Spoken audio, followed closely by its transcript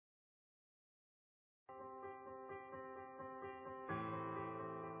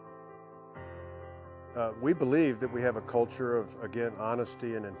We believe that we have a culture of, again,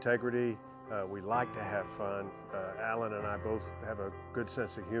 honesty and integrity. We like to have fun. Alan and I both have a good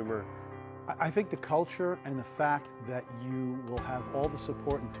sense of humor. I think the culture and the fact that you will have all the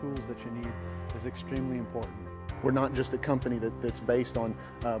support and tools that you need is extremely important. We're not just a company that's based on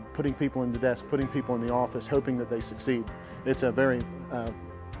putting people in the desk, putting people in the office, hoping that they succeed. It's a very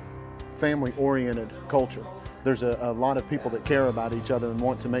family-oriented culture. There's a lot of people that care about each other and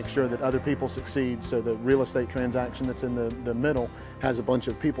want to make sure that other people succeed, so the real estate transaction that's in the middle has a bunch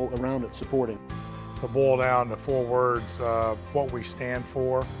of people around it supporting. To boil down to 4 words, what we stand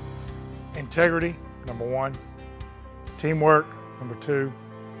for: integrity, number 1, teamwork, number 2,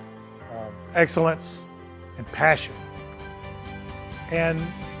 excellence, and passion. And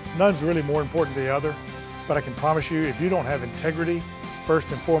none's really more important than the other, but I can promise you, if you don't have integrity first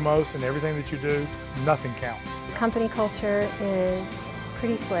and foremost in everything that you do, nothing counts. Company culture is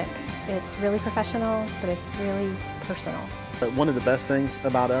pretty slick. It's really professional, but it's really personal. But one of the best things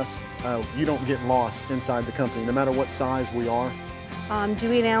about us, you don't get lost inside the company, no matter what size we are.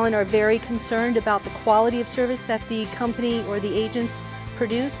 Dewey and Allen are very concerned about the quality of service that the company or the agents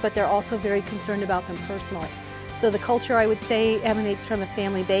produce, but they're also very concerned about them personally. So the culture, I would say, emanates from a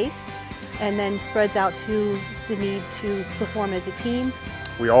family base and then spreads out to the need to perform as a team.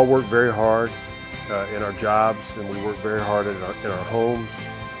 We all work very hard in our jobs, and we work very hard in our homes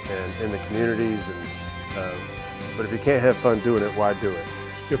and in the communities. But if you can't have fun doing it, why do it?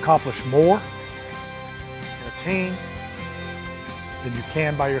 You accomplish more in a team than you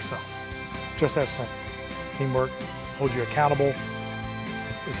can by yourself. Just that simple. Teamwork holds you accountable.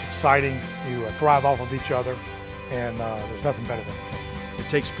 It's exciting. You thrive off of each other, and there's nothing better than a team. It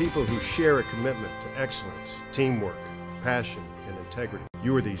takes people who share a commitment to excellence, teamwork, passion, and integrity.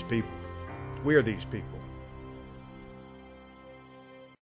 You are these people. We are these people.